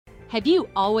Have you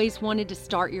always wanted to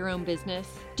start your own business?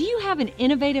 Do you have an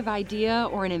innovative idea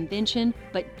or an invention,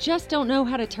 but just don't know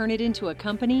how to turn it into a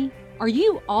company? Are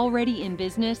you already in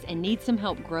business and need some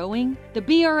help growing? The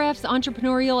BRF's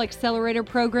Entrepreneurial Accelerator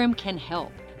Program can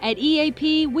help. At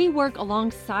EAP, we work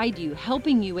alongside you,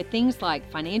 helping you with things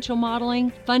like financial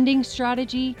modeling, funding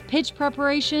strategy, pitch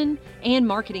preparation, and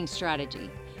marketing strategy.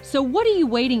 So what are you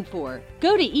waiting for?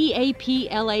 Go to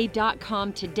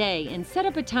eapla.com today and set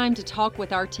up a time to talk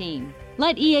with our team.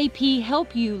 Let EAP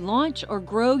help you launch or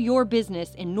grow your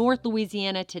business in North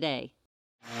Louisiana today.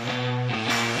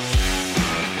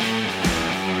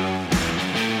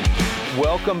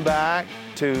 Welcome back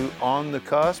to On the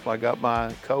Cusp. I got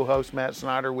my co-host Matt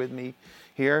Snyder with me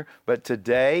here, but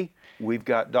today we've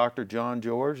got Dr. John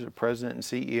George, the president and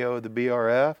CEO of the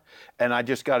BRF, and I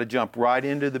just got to jump right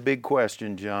into the big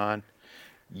question, John.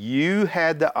 You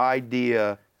had the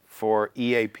idea for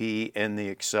EAP and the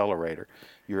accelerator.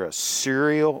 You're a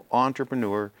serial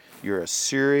entrepreneur. You're a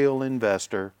serial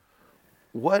investor.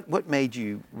 What made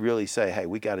you really say, hey,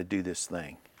 we got to do this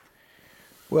thing?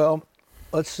 Well,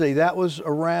 let's see. That was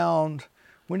around,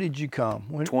 when did you come?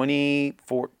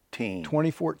 2014.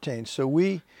 2014.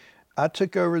 So I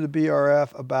took over the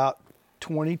BRF about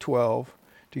 2012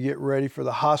 to get ready for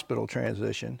the hospital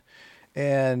transition.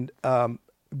 And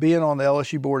being on the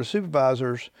LSU Board of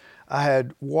Supervisors, I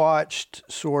had watched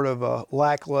sort of a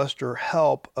lackluster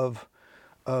help of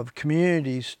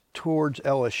communities towards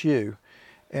LSU.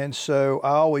 And so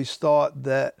I always thought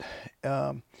that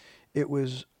it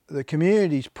was the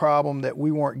community's problem that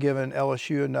we weren't giving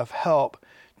LSU enough help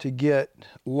to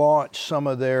launch some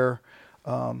of their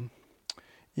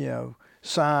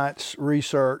science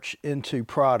research into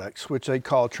products, which they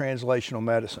call translational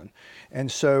medicine.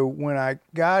 And so when I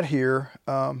got here,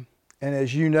 and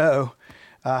as you know,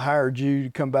 I hired you to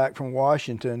come back from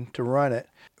Washington to run it.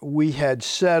 We had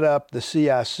set up the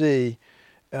CIC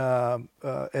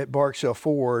at Barksdale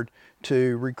Ford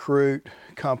to recruit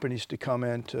companies to come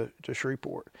into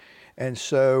Shreveport. And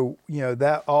so,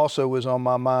 that also was on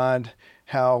my mind,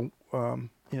 how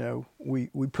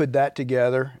we put that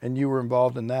together, and you were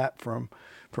involved in that from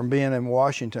being in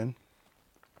Washington.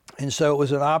 And so it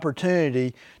was an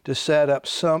opportunity to set up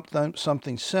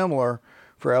something similar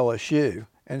for LSU.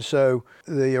 And so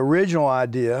the original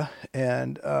idea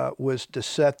was to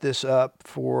set this up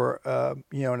for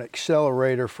an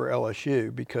accelerator for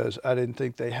LSU, because I didn't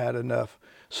think they had enough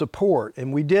support,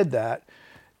 and we did that.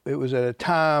 It was at a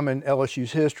time in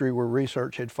LSU's history where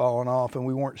research had fallen off, and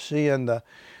we weren't seeing the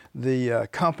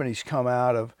companies come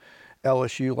out of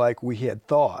LSU like we had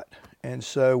thought. And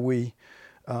so we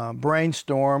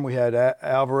brainstormed. We had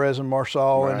Alvarez and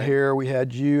Marsal in here. We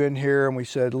had you in here, and we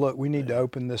said, look, we need to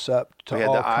open this up to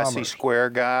all comers. We had the IC Square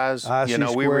guys.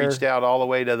 We reached out all the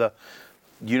way to the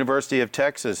University of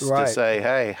Texas to say,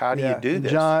 hey, how do you do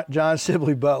this? John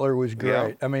Sibley Butler was great.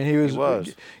 Yeah, I mean,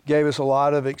 he gave us a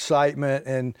lot of excitement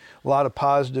and a lot of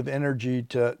positive energy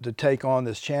to take on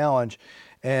this challenge.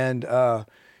 And,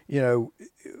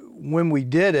 when we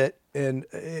did it, and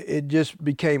it just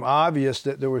became obvious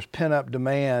that there was pent-up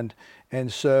demand.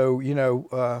 And so,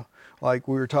 like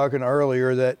we were talking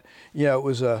earlier, that, it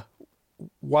was a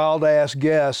wild-ass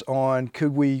guess on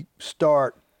could we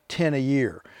start 10 a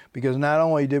year? Because not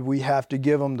only did we have to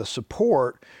give them the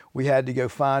support, we had to go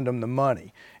find them the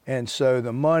money. And so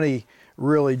the money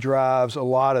really drives a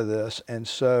lot of this. And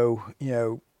so,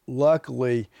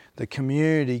 luckily, the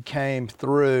community came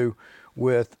through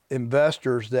with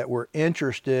investors that were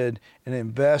interested in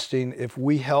investing if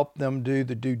we helped them do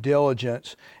the due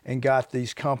diligence and got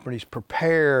these companies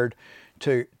prepared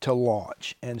to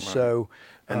launch. And so...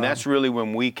 And that's really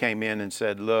when we came in and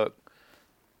said, look,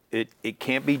 it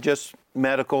can't be just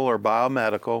medical or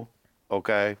biomedical,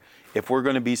 okay? If we're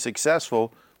going to be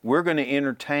successful, we're going to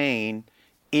entertain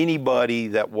anybody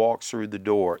that walks through the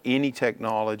door, any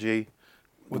technology.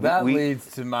 Well, that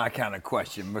leads to my kind of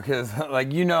question, because I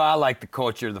like the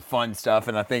culture, the fun stuff,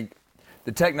 and I think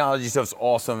the technology stuff's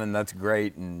awesome, and that's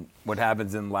great, and what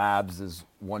happens in labs is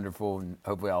wonderful, and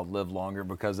hopefully I'll live longer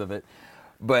because of it.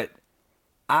 But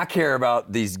I care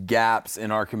about these gaps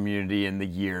in our community in the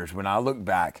years when I look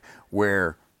back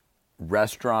where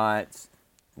restaurants,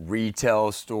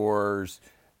 retail stores,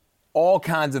 all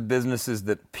kinds of businesses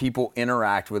that people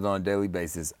interact with on a daily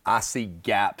basis, I see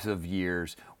gaps of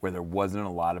years where there wasn't a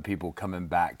lot of people coming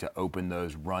back to open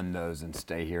those, run those, and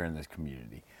stay here in this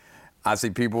community. I see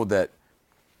people that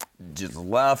just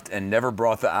left and never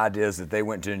brought the ideas that they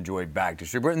went to enjoy back to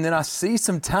Shreveport. And then I see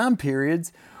some time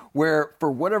periods where, for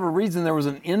whatever reason, there was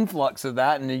an influx of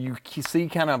that, and you see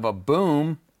kind of a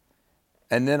boom,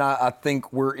 And then I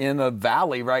think we're in a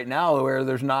valley right now where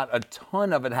there's not a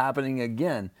ton of it happening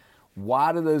again.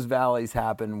 Why do those valleys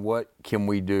happen? What can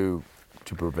we do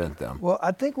to prevent them? Well,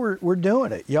 I think we're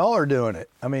doing it. Y'all are doing it.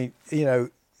 I mean,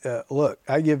 look,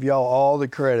 I give y'all all the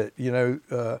credit. We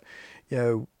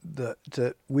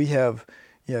have,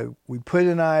 we put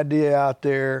an idea out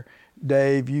there.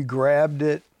 Dave, you grabbed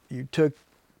it. You took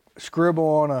scribble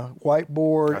on a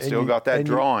whiteboard. I still got that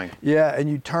drawing. And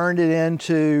you turned it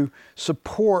into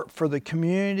support for the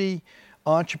community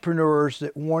entrepreneurs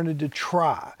that wanted to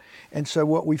try. And so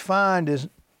what we find is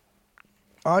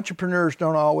entrepreneurs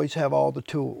don't always have all the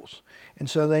tools. And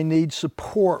so they need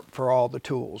support for all the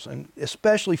tools, and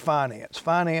especially finance.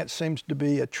 Finance seems to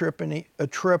be a trip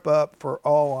up for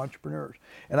all entrepreneurs.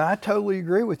 And I totally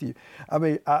agree with you. I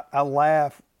mean, I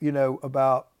laugh,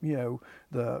 about,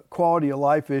 the quality of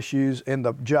life issues and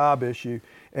the job issue.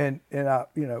 And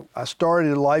I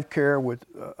started Life Care with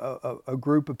a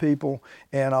group of people,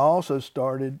 and I also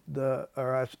started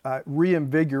I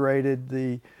reinvigorated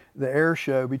the air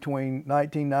show between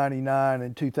 1999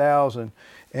 and 2000,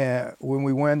 and when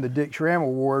we won the Dick Schramm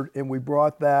Award, and we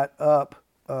brought that up,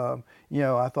 I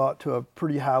thought to a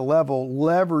pretty high level,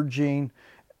 leveraging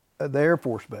the Air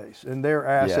Force Base and their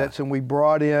assets, and we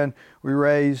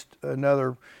raised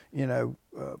another,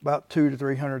 about $200,000 to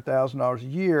 $300,000 a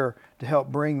year to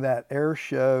help bring that air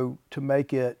show, to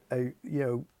make it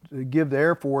to give the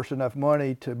Air Force enough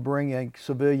money to bring a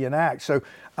civilian act. So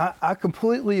I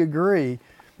completely agree.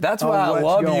 That's why I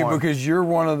love you, because you're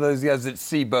one of those guys that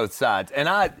see both sides.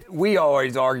 And we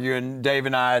always argue, and Dave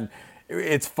and I,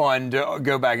 it's fun to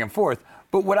go back and forth.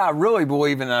 But what I really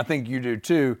believe in, and I think you do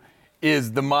too,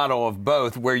 is the model of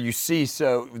both, where you see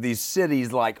these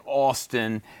cities like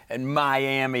Austin and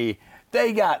Miami,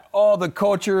 they got all the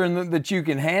culture that you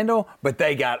can handle, but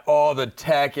they got all the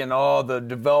tech and all the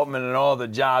development and all the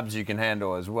jobs you can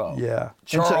handle as well. Yeah.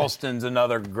 Charleston's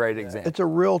another great example. It's a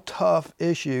real tough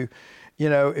issue.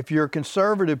 If you're a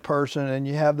conservative person and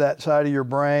you have that side of your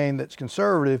brain that's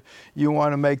conservative, you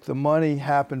want to make the money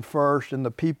happen first and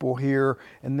the people here,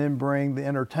 and then bring the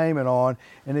entertainment on.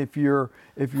 And if you're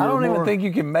I don't even think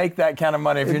you can make that kind of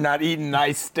money if you're not eating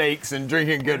nice steaks and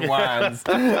drinking good wines.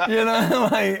 You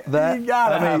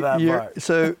gotta have that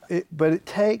part. But it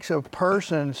takes a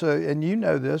person.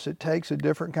 And this, it takes a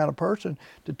different kind of person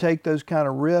to take those kind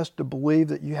of risks, to believe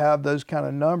that you have those kind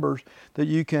of numbers that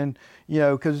you can,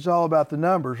 because it's all about the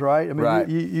numbers, right? I mean, right.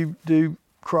 You do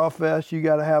Crawfest, you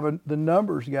got to have the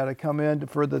numbers got to come in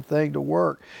for the thing to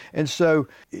work. And so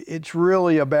it's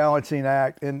really a balancing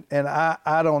act. And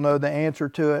I don't know the answer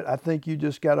to it. I think you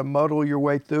just got to muddle your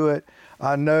way through it.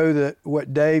 I know that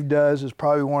what Dave does is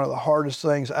probably one of the hardest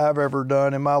things I've ever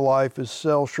done in my life, is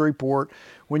sell Shreveport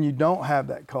when you don't have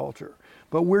that culture.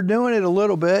 But we're doing it a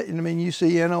little bit. And I mean, you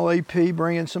see NLAP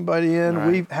bringing somebody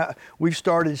in. Right. We've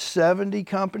started 70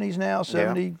 companies now,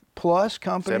 70 plus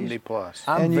companies. 70 plus.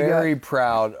 I'm very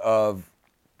proud of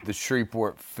the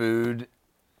Shreveport food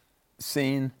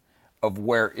scene, of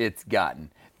where it's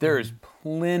gotten. There is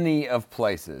plenty of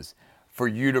places for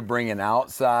you to bring an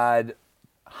outside,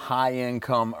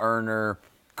 high-income earner,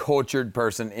 cultured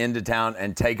person into town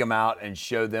and take them out and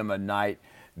show them a night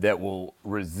that will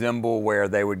resemble where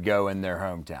they would go in their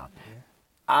hometown.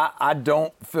 Yeah. I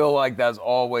don't feel like that's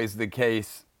always the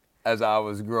case as I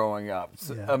was growing up.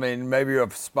 So, I mean, maybe a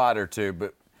spot or two,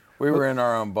 but we were in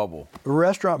our own bubble. The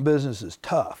restaurant business is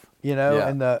tough,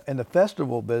 and the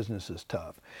festival business is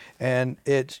tough. And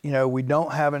it's, we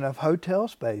don't have enough hotel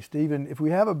space to even, if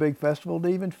we have a big festival, to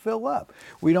even fill up.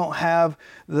 We don't have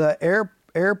the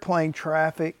airplane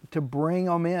traffic to bring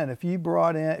them in. If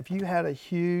you had a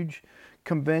huge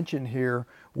convention here,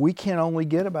 we can only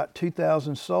get about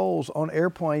 2,000 souls on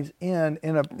airplanes in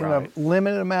a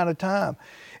limited amount of time.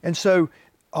 And so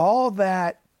all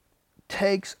that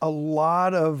takes a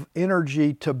lot of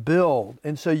energy to build.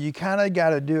 And so you kind of got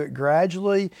to do it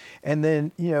gradually. And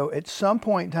then, at some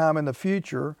point in time in the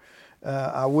future,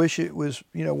 I wish it was,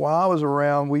 while I was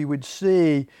around, we would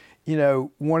see,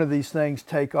 one of these things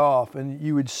take off, and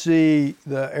you would see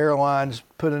the airlines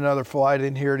put another flight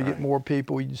in here to get more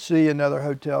people. You'd see another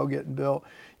hotel getting built.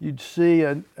 You'd see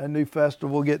a new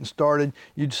festival getting started.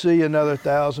 You'd see another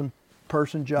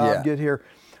 1,000-person job get here.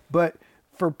 But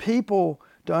for people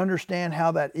to understand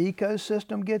how that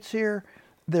ecosystem gets here,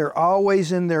 they're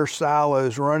always in their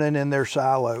silos, running in their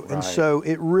silo. Right. And so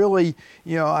it really,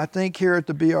 I think here at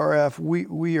the BRF,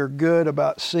 we are good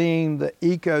about seeing the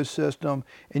ecosystem.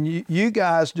 And you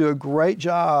guys do a great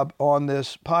job on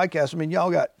this podcast. I mean,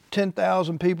 y'all got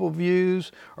 10,000 people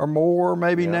views or more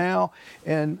maybe now.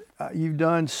 And you've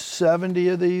done 70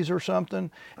 of these or something,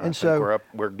 and I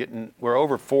think we're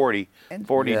over 40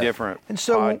 different and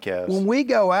so podcasts. When we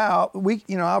go out,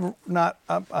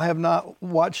 I have not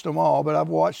watched them all, but I've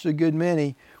watched a good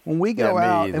many. When we go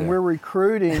out and we're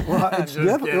recruiting, well, it's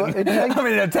difficult.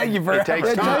 It'll take you forever. It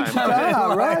takes time. It takes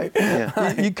time, right?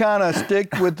 Yeah. You kind of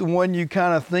stick with the one you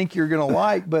kind of think you're going to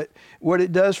like, but what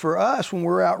it does for us when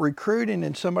we're out recruiting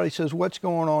and somebody says, what's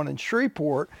going on in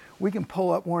Shreveport, we can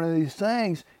pull up one of these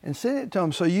things and send it to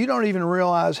them, so you don't even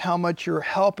realize how much you're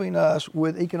helping us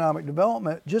with economic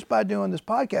development just by doing this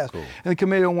podcast. Cool. And the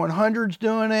Committee on 100's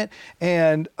doing it,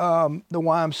 and the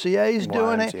YMCA's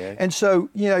doing it. And so,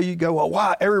 you go, well,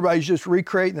 wow, everybody's just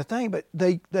recreating the thing, but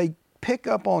they pick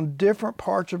up on different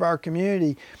parts of our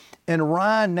community. And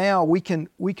Ryan, now we can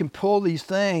pull these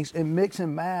things and mix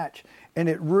and match, and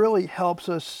it really helps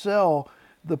us sell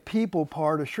the people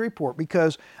part of Shreveport,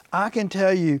 because I can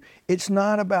tell you it's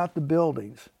not about the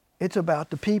buildings, it's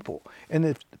about the people. And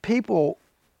if the people,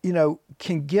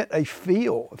 can get a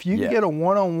feel, if you can get a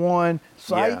one-on-one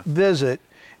site visit,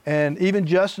 and even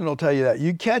Justin will tell you that,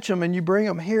 you catch them and you bring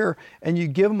them here and you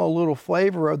give them a little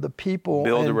flavor of the people.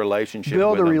 Build a relationship.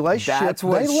 That's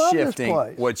what's they love shifting. This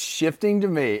place. What's shifting to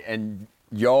me, and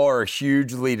y'all are a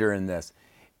huge leader in this,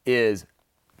 is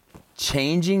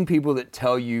changing people that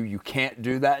tell you you can't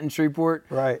do that in Shreveport,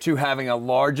 to having a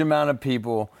large amount of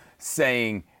people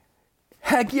saying,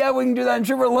 heck yeah, we can do that in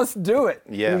Shreveport, let's do it.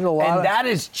 Yeah. And that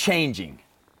is changing.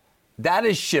 That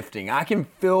is shifting. I can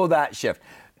feel that shift.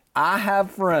 I have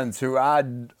friends who I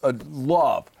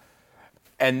love,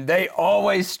 and they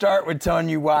always start with telling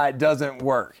you why it doesn't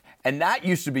work. And that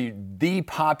used to be the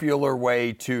popular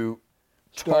way to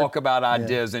talk about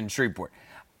ideas in Shreveport.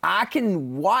 I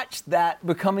can watch that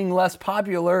becoming less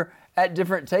popular at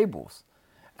different tables,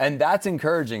 and that's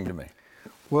encouraging to me.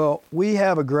 Well, we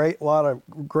have a lot of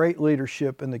great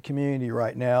leadership in the community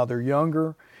right now. They're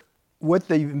younger. What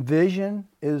they envision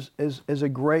is a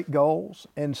great goals,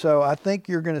 and so I think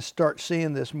you're going to start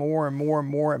seeing this more and more and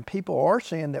more, and people are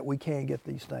seeing that we can get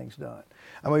these things done.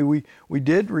 I mean, we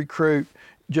did recruit,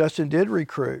 Justin did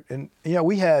recruit, and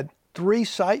we had 3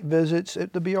 site visits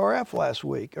at the BRF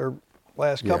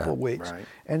last couple of weeks. Right.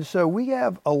 And so we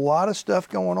have a lot of stuff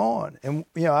going on. And,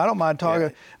 I don't mind talking.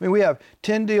 I mean, we have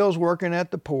 10 deals working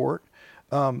at the port.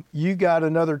 You got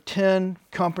another 10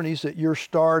 companies that you've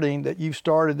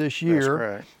started this year. That's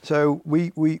correct. So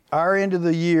our end of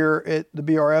the year at the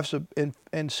BRF's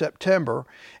in September.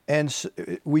 And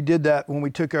we did that when we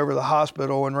took over the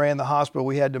hospital and ran the hospital.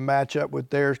 We had to match up with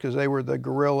theirs because they were the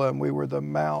gorilla and we were the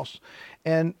mouse.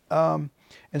 And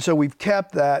so we've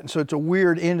kept that, and so it's a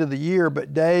weird end of the year,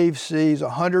 but Dave sees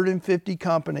 150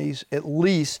 companies at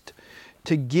least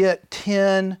to get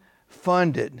 10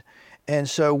 funded. And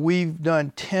so we've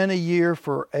done 10 a year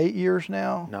for 8 years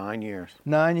now. 9 years.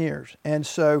 9 years. And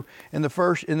so and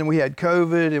then we had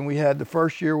COVID, and we had the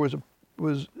first year was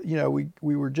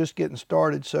we were just getting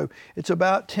started. So it's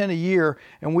about 10 a year,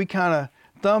 and we kind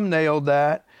of thumbnailed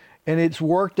that, and it's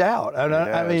worked out.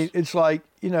 I mean, it's like,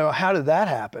 how did that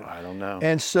happen? I don't know.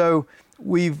 And so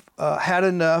we've had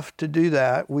enough to do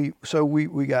that. We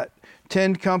got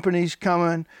 10 companies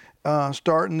coming,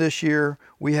 starting this year.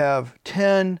 We have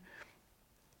 10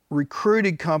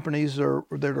 recruited companies that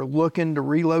are looking to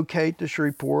relocate to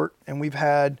Shreveport, and we've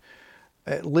had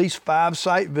at least 5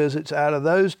 site visits out of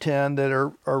those 10 that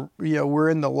are we're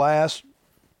in the last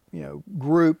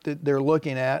group that they're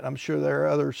looking at. I'm sure there are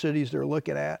other cities they're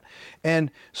looking at. And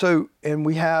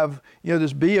we have,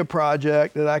 this BIA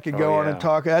project that I could go on and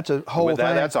talk. That's a whole thing.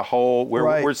 That's a whole,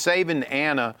 we're saving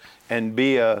Anna and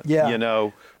BIA,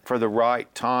 for the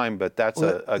right time, but that's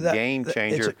a game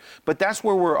changer. But that's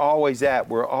where we're always at.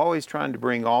 We're always trying to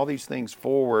bring all these things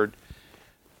forward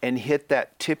and hit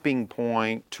that tipping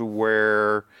point to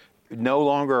where no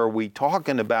longer are we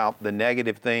talking about the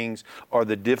negative things or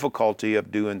the difficulty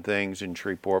of doing things in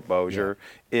Shreveport Bossier.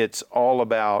 It's all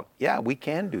about, we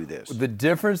can do this. The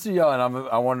difference to y'all, and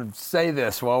I want to say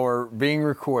this while we're being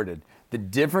recorded, the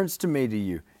difference to me to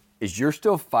you is you're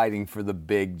still fighting for the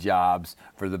big jobs,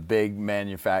 for the big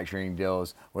manufacturing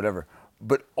deals, whatever.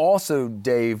 But also,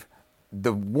 Dave,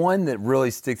 the one that really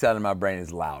sticks out in my brain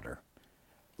is Louder.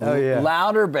 Oh, yeah.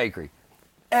 Louder Bakery.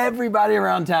 Everybody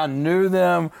around town knew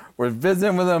them, we're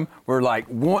visiting with them, we're like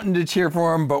wanting to cheer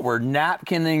for them, but we're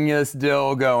napkinning this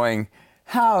deal going,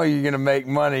 how are you going to make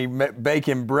money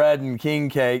baking bread and king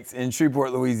cakes in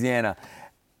Shreveport, Louisiana?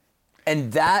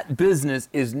 And that business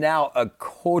is now a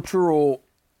cultural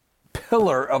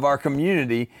pillar of our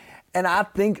community. And I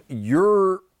think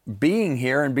your being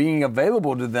here and being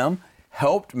available to them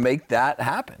helped make that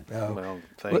happen. Well,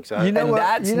 thanks. You know And what?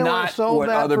 that's you know not what sold what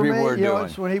that other for people me? are You know, doing.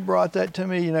 it's when he brought that to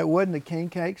me. You know, it wasn't the king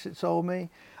cakes that sold me.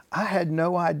 I had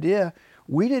no idea.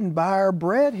 We didn't buy our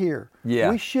bread here. Yeah.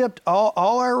 We shipped all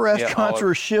our restaurants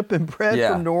were shipping bread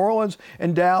Yeah. from New Orleans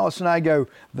and Dallas, and I go,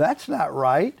 that's not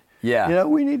right. Yeah. You know,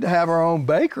 we need to have our own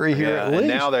bakery here at least. And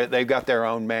now they've got their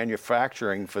own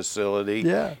manufacturing facility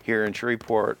here in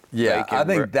Shreveport. Yeah, I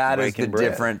think that is the bread.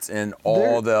 difference in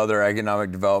all the other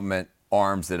economic development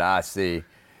arms that I see.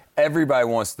 Everybody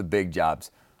wants the big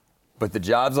jobs, but the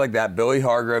jobs like that, Billy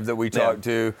Hargrove that we talked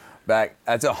to back,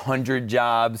 that's 100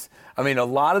 jobs. I mean, a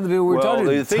lot of the people we're talking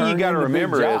to. The thing you got to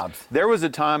remember is jobs. there was a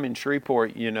time in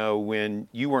Shreveport, you know, when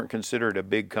you weren't considered a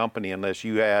big company unless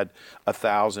you had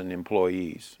 1,000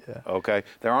 employees. Yeah. Okay,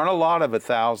 there aren't a lot of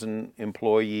 1,000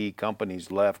 employee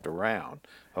companies left around.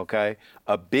 Okay,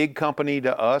 a big company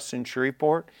to us in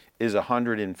Shreveport is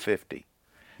 150.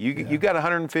 You got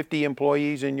 150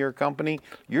 employees in your company,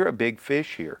 you're a big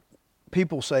fish here.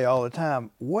 People say all the time,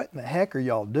 what in the heck are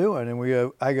y'all doing?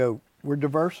 And I go, we're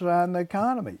diversifying the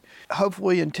economy.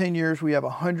 Hopefully in 10 years, we have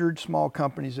 100 small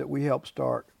companies that we help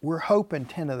start. We're hoping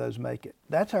 10 of those make it.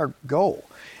 That's our goal.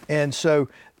 And so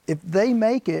if they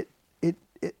make it,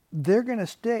 they're going to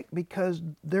stick because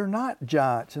they're not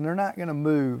giants and they're not going to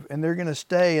move and they're going to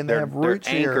stay and they have roots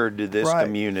here. They're anchored to this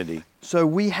community. So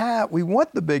we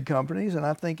want the big companies, and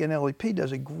I think NLEP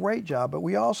does a great job, but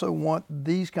we also want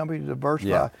these companies to diversify.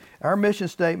 Yeah. Our mission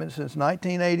statement since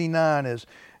 1989 is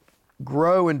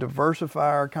grow and diversify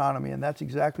our economy, and that's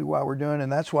exactly why we're doing it,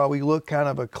 and that's why we look kind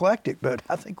of eclectic, but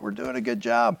I think we're doing a good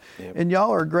job, and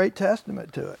y'all are a great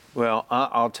testament to it. Well,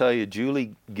 I'll tell you,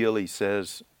 Julie Gilley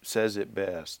says it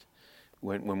best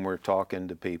when we're talking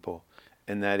to people,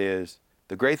 and that is,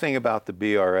 the great thing about the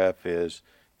BRF is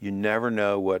you never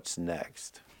know what's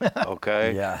next,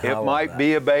 okay? It might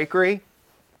be a bakery,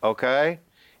 okay?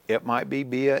 It might be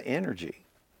BIA Energy,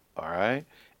 all right?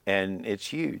 And it's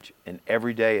huge, and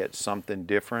every day it's something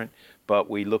different, but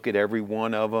we look at every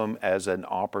one of them as an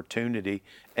opportunity,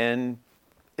 and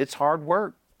it's hard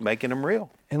work making them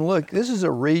real. And look, this is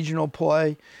a regional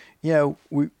play.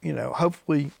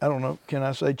 Hopefully, I don't know, can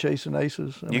I say Chasing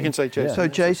Aces? You can say Chasing Aces. So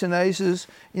Chasing Aces,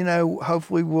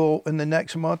 hopefully we'll, in the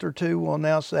next month or two, we'll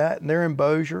announce that, and they're in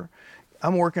Bossier.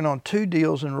 I'm working on 2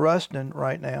 deals in Ruston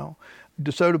right now.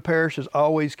 DeSoto Parish is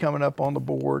always coming up on the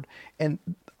board, and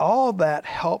all that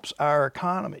helps our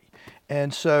economy.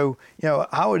 And so,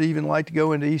 I would even like to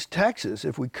go into East Texas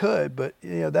if we could, but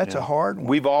that's a hard one.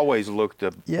 We've always looked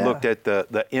at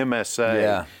the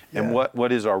MSA and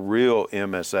what is our real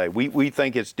MSA. We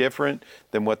think it's different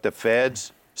than what the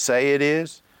feds say it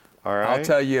is. All right. I'll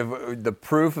tell you, the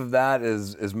proof of that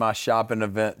is my shopping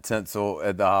event tinsel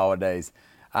at the holidays.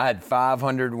 I had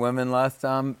 500 women last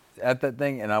time at that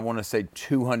thing, and I want to say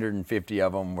 250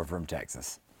 of them were from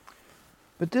Texas.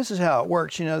 But this is how it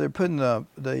works. They're putting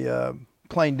the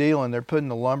plain dealing, they're putting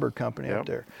the lumber company up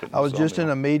there. I was just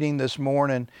in a meeting this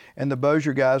morning, and the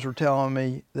Bossier guys were telling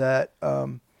me that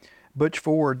Butch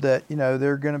Ford, that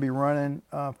they're going to be running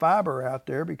fiber out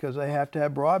there because they have to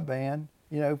have broadband,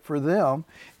 for them,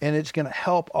 and it's going to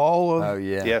help all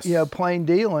of plain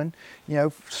dealing,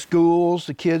 schools,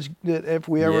 the kids that if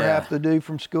we ever have to do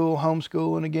from school,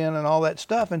 homeschooling again, and all that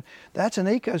stuff, and that's an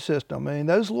ecosystem. I mean,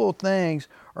 those little things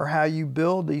are how you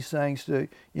build these things to,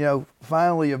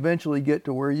 finally eventually get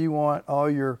to where you want all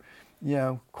your,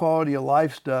 quality of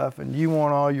life stuff, and you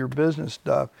want all your business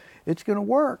stuff. It's going to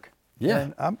work.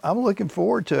 Yeah, and I'm looking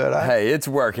forward to it. Hey, it's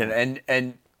working,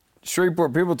 and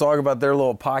Shreveport, people talk about their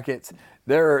little pockets.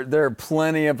 There are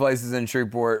plenty of places in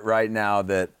Shreveport right now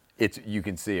that you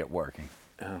can see it working.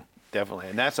 Definitely,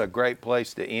 and that's a great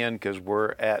place to end because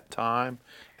we're at time.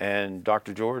 And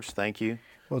Dr. George, thank you.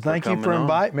 Well, thank you for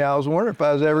inviting me. I was wondering if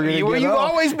I was ever going to get on. You've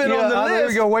always been on the list. I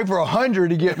was going to wait for 100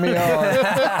 to get me on.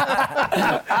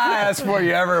 I ask for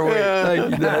you every week.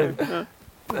 Thank you, Dave.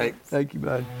 Thanks. Thank you,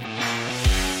 bud.